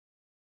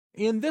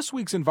In this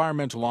week's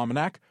Environmental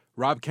Almanac,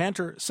 Rob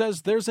Cantor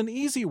says there's an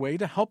easy way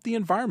to help the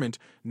environment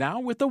now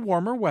with the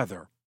warmer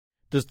weather.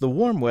 Does the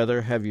warm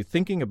weather have you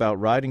thinking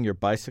about riding your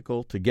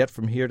bicycle to get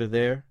from here to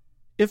there?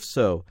 If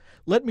so,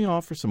 let me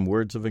offer some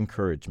words of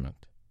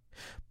encouragement.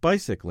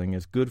 Bicycling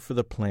is good for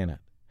the planet.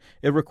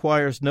 It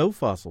requires no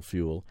fossil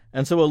fuel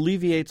and so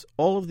alleviates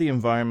all of the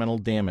environmental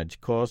damage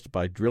caused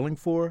by drilling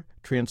for,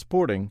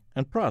 transporting,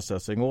 and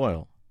processing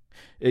oil.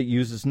 It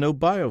uses no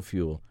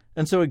biofuel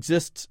and so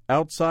exists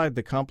outside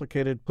the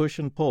complicated push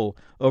and pull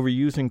over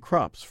using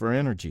crops for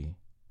energy.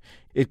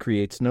 It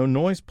creates no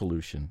noise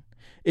pollution.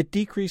 It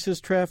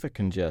decreases traffic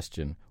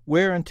congestion,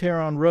 wear and tear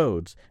on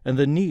roads, and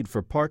the need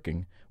for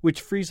parking,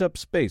 which frees up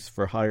space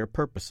for higher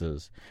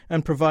purposes,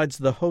 and provides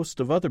the host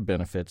of other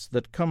benefits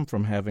that come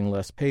from having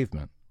less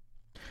pavement.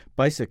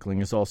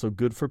 Bicycling is also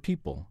good for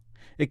people.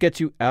 It gets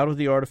you out of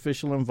the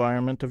artificial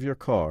environment of your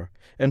car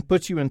and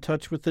puts you in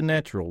touch with the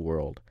natural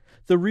world,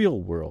 the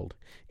real world,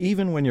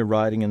 even when you're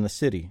riding in the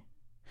city.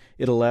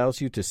 It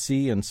allows you to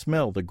see and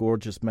smell the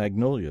gorgeous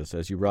magnolias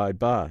as you ride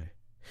by.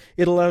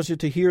 It allows you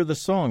to hear the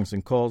songs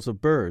and calls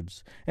of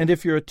birds, and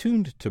if you're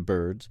attuned to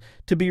birds,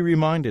 to be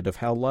reminded of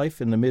how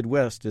life in the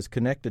Midwest is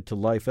connected to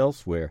life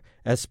elsewhere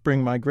as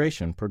spring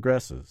migration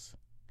progresses.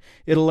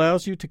 It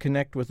allows you to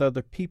connect with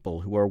other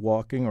people who are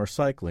walking or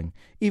cycling,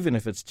 even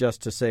if it's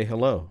just to say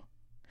hello.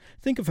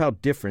 Think of how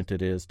different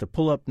it is to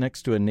pull up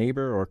next to a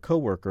neighbor or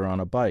coworker on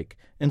a bike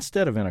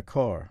instead of in a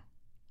car.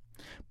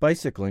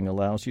 Bicycling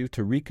allows you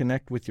to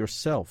reconnect with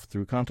yourself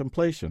through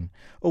contemplation,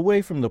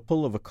 away from the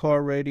pull of a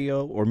car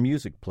radio or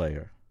music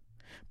player.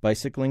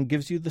 Bicycling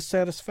gives you the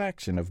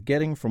satisfaction of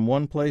getting from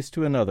one place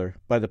to another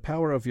by the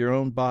power of your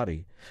own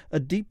body, a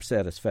deep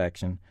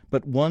satisfaction,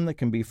 but one that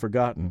can be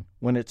forgotten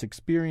when it's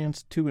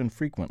experienced too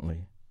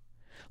infrequently.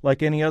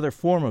 Like any other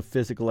form of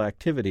physical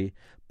activity,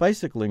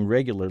 bicycling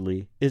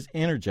regularly is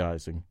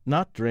energizing,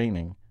 not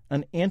draining,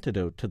 an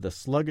antidote to the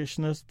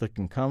sluggishness that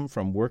can come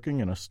from working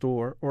in a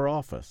store or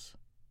office.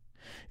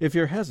 If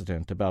you're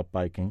hesitant about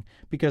biking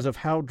because of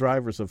how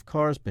drivers of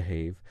cars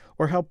behave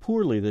or how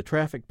poorly the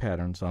traffic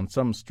patterns on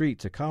some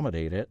streets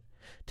accommodate it,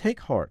 take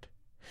heart.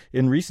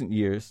 In recent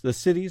years, the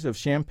cities of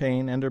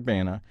Champaign and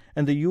Urbana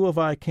and the U of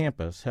I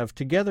campus have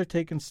together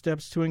taken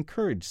steps to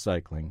encourage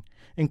cycling,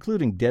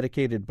 including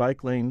dedicated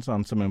bike lanes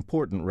on some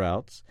important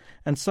routes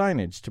and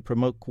signage to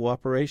promote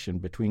cooperation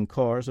between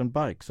cars and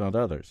bikes on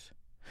others.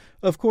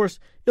 Of course,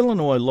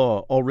 Illinois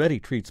law already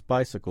treats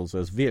bicycles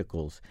as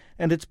vehicles,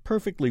 and it's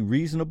perfectly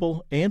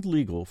reasonable and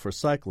legal for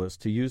cyclists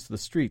to use the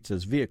streets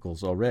as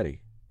vehicles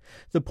already.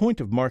 The point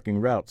of marking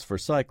routes for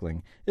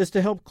cycling is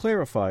to help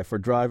clarify for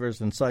drivers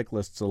and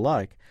cyclists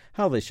alike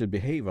how they should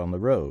behave on the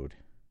road.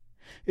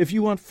 If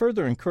you want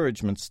further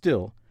encouragement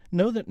still,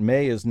 know that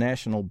May is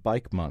National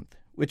Bike Month,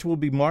 which will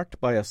be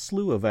marked by a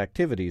slew of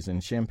activities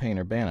in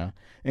Champaign-Urbana,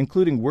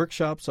 including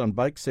workshops on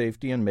bike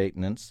safety and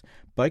maintenance,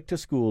 Bike to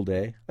School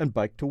Day, and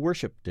Bike to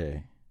Worship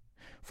Day.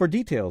 For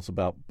details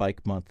about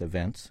Bike Month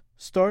events,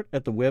 start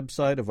at the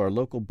website of our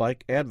local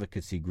bike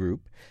advocacy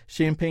group,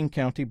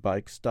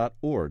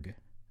 champaigncountybikes.org.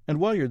 And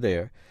while you're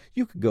there,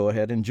 you could go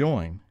ahead and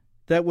join.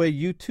 That way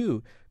you,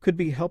 too, could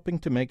be helping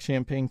to make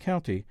Champaign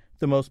County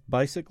the most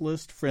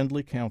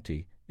bicyclist-friendly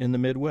county in the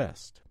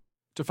Midwest.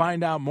 To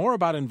find out more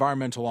about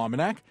Environmental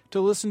Almanac, to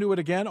listen to it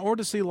again, or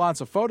to see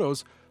lots of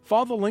photos,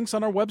 follow the links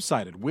on our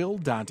website at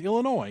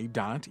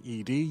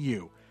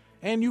will.illinois.edu.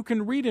 And you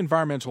can read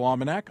Environmental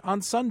Almanac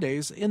on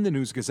Sundays in the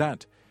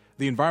News-Gazette.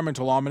 The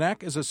Environmental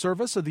Almanac is a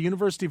service of the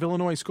University of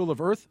Illinois School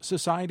of Earth,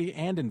 Society,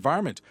 and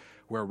Environment,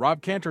 where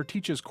Rob Cantor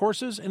teaches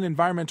courses in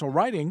environmental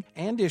writing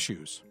and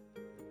issues.